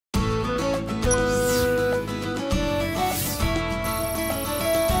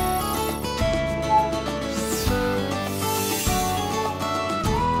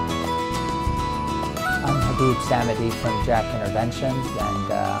Samady from JACC Interventions,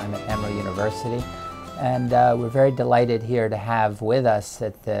 and I'm at Emory University. And we're very delighted here to have with us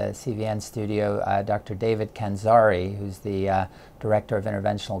at the CVN studio Dr. David Kandzari, who's the Director of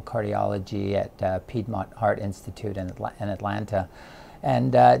Interventional Cardiology at Piedmont Heart Institute in Atlanta.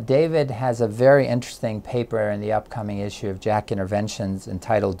 And David has a very interesting paper in the upcoming issue of JACC Interventions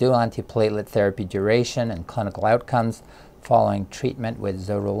entitled Dual Antiplatelet Therapy Duration and Clinical Outcomes Following Treatment with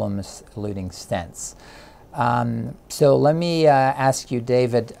Zotarolimus-Eluting Stents. So let me ask you,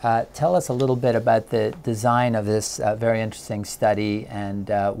 David, tell us a little bit about the design of this very interesting study and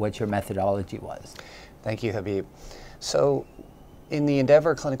what your methodology was. Thank you, Habib. So in the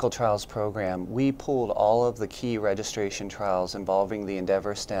Endeavor Clinical Trials program, we pulled all of the key registration trials involving the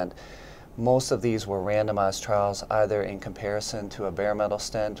Endeavor stent. Most of these were randomized trials, either in comparison to a bare metal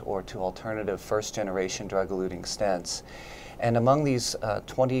stent or to alternative first-generation drug-eluting stents. And among these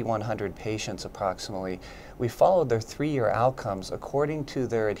 2,100 patients approximately, we followed their 3-year outcomes according to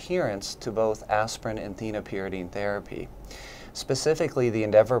their adherence to both aspirin and thienopyridine therapy. Specifically, the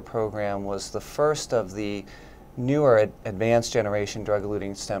Endeavor program was the first of the newer advanced generation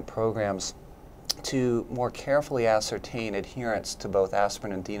drug-eluting stent programs to more carefully ascertain adherence to both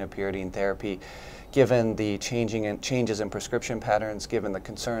aspirin and thienopyridine therapy, given the changes in prescription patterns, given the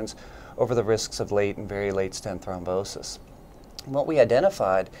concerns over the risks of late and very late stent thrombosis. What we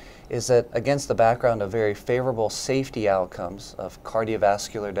identified is that against the background of very favorable safety outcomes of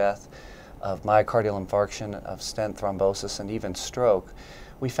cardiovascular death, of myocardial infarction, of stent thrombosis, and even stroke,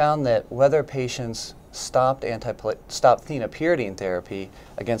 we found that whether patients stopped thienopyridine therapy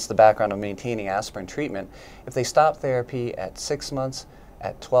against the background of maintaining aspirin treatment, if they stopped therapy at 6 months,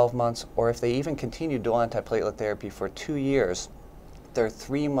 at 12 months, or if they even continued dual antiplatelet therapy for 2 years, their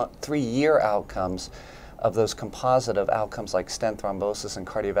 3-year outcomes of those composite of outcomes like stent thrombosis and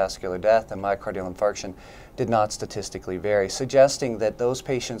cardiovascular death and myocardial infarction did not statistically vary, suggesting that those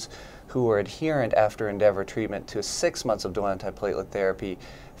patients who were adherent after Endeavor treatment to 6 months of dual antiplatelet therapy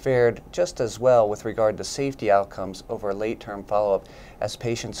fared just as well with regard to safety outcomes over late-term follow-up as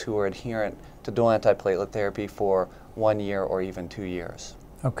patients who were adherent to dual antiplatelet therapy for 1 year or even 2 years.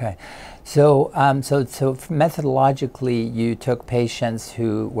 Okay, so methodologically, you took patients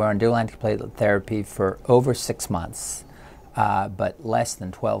who were on dual antiplatelet therapy for over 6 months, but less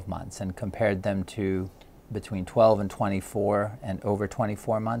than 12 months, and compared them to between 12 and 24 and over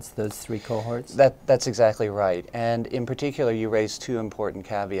 24 months, those 3 cohorts? That's exactly right. And in particular, you raised 2 important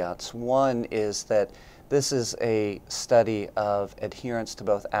caveats. One is that this is a study of adherence to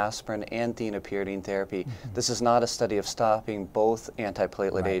both aspirin and thienopyridine therapy. Mm-hmm. This is not a study of stopping both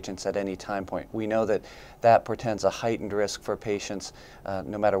antiplatelet agents at any time point. We know that that portends a heightened risk for patients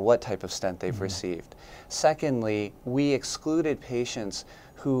no matter what type of stent they've received. Secondly, we excluded patients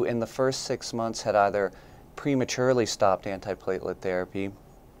who in the first 6 months had either prematurely stopped antiplatelet therapy,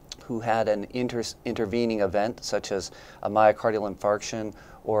 who had an intervening event such as a myocardial infarction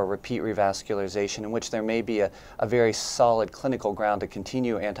or a repeat revascularization in which there may be a very solid clinical ground to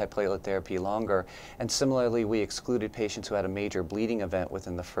continue antiplatelet therapy longer. And similarly, we excluded patients who had a major bleeding event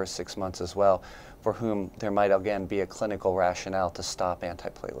within the first 6 months as well, for whom there might again be a clinical rationale to stop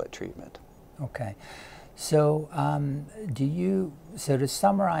antiplatelet treatment. Okay. So so to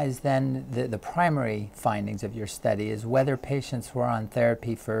summarize then, the primary findings of your study is whether patients were on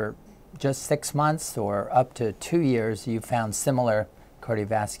therapy for just 6 months or up to 2 years, you found similar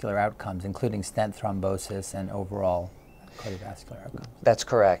cardiovascular outcomes, including stent thrombosis and overall cardiovascular outcomes. That's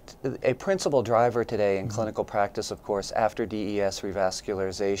correct. A principal driver today in clinical practice, of course, after DES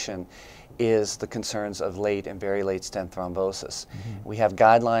revascularization is the concerns of late and very late stent thrombosis. We have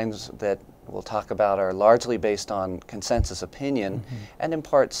guidelines that we'll talk about are largely based on consensus opinion, and in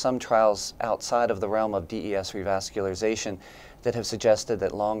part some trials outside of the realm of DES revascularization that have suggested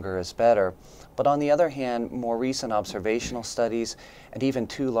that longer is better. But on the other hand, more recent observational studies and even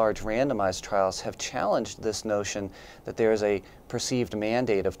 2 large randomized trials have challenged this notion that there is a perceived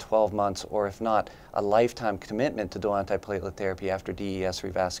mandate of 12 months or if not a lifetime commitment to dual antiplatelet therapy after DES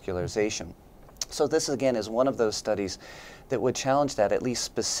revascularization. So this again is one of those studies that would challenge that, at least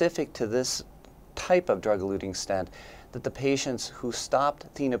specific to this type of drug-eluting stent, that the patients who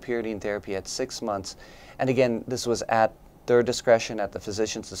stopped thienopyridine therapy at 6 months, and again this was at their discretion, at the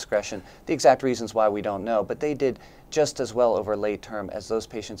physician's discretion, the exact reasons why we don't know, but they did just as well over late term as those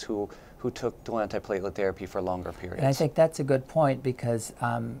patients who took dual antiplatelet therapy for longer periods. And I think that's a good point because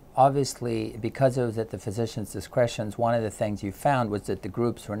obviously because it was at the physician's discretion, one of the things you found was that the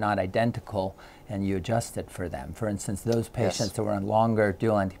groups were not identical and you adjusted for them. For instance, those patients that were on longer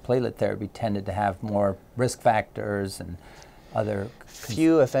dual antiplatelet therapy tended to have more risk factors and other?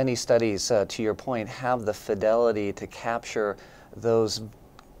 Few, if any, studies, to your point, have the fidelity to capture those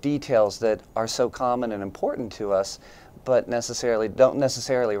details that are so common and important to us, but don't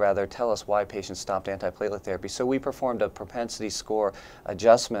necessarily rather tell us why patients stopped antiplatelet therapy. So we performed a propensity score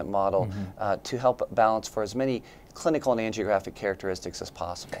adjustment model to help balance for as many clinical and angiographic characteristics as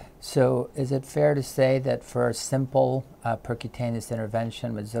possible. So is it fair to say that for a simple percutaneous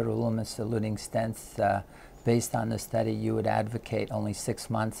intervention with Zotarolimus-Eluting stents, based on the study, you would advocate only 6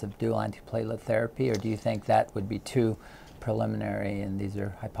 months of dual antiplatelet therapy, or do you think that would be too preliminary and these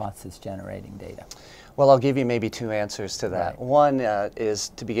are hypothesis-generating data? Well, I'll give you maybe two answers to that. Right. One is,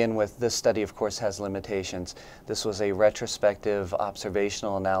 to begin with, this study, of course, has limitations. This was a retrospective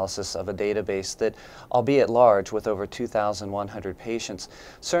observational analysis of a database that, albeit large, with over 2,100 patients,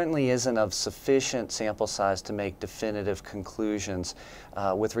 certainly isn't of sufficient sample size to make definitive conclusions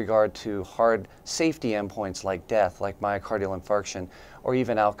with regard to hard safety endpoints like death, like myocardial infarction, or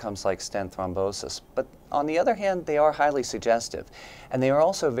even outcomes like stent thrombosis. But on the other hand, they are highly suggestive. And they are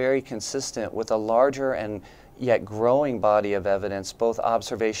also very consistent with a larger and yet growing body of evidence, both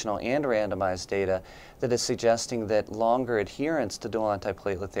observational and randomized data, that is suggesting that longer adherence to dual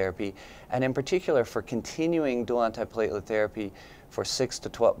antiplatelet therapy, and in particular for continuing dual antiplatelet therapy for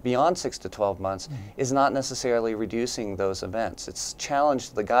beyond 6 to 12 months, is not necessarily reducing those events. It's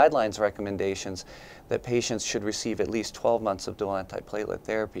challenged the guidelines recommendations that patients should receive at least 12 months of dual antiplatelet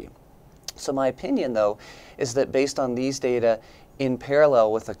therapy. So my opinion, though, is that based on these data, in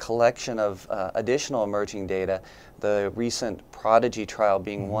parallel with a collection of additional emerging data, the recent Prodigy trial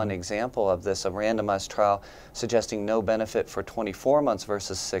being one example of this, a randomized trial suggesting no benefit for 24 months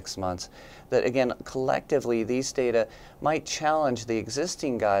versus 6 months, that again, collectively, these data might challenge the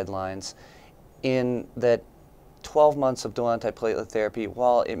existing guidelines in that 12 months of dual antiplatelet therapy,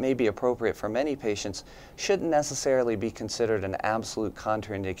 while it may be appropriate for many patients, shouldn't necessarily be considered an absolute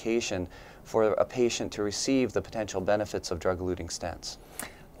contraindication for a patient to receive the potential benefits of drug-eluting stents.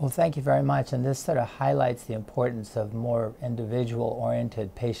 Well, thank you very much. And this sort of highlights the importance of more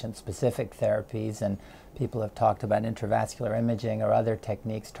individual-oriented, patient-specific therapies. And people have talked about intravascular imaging or other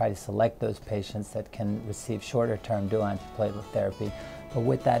techniques, try to select those patients that can receive shorter-term dual antiplatelet therapy. But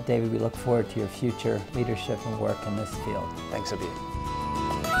with that, David, we look forward to your future leadership and work in this field. Thanks, Habib.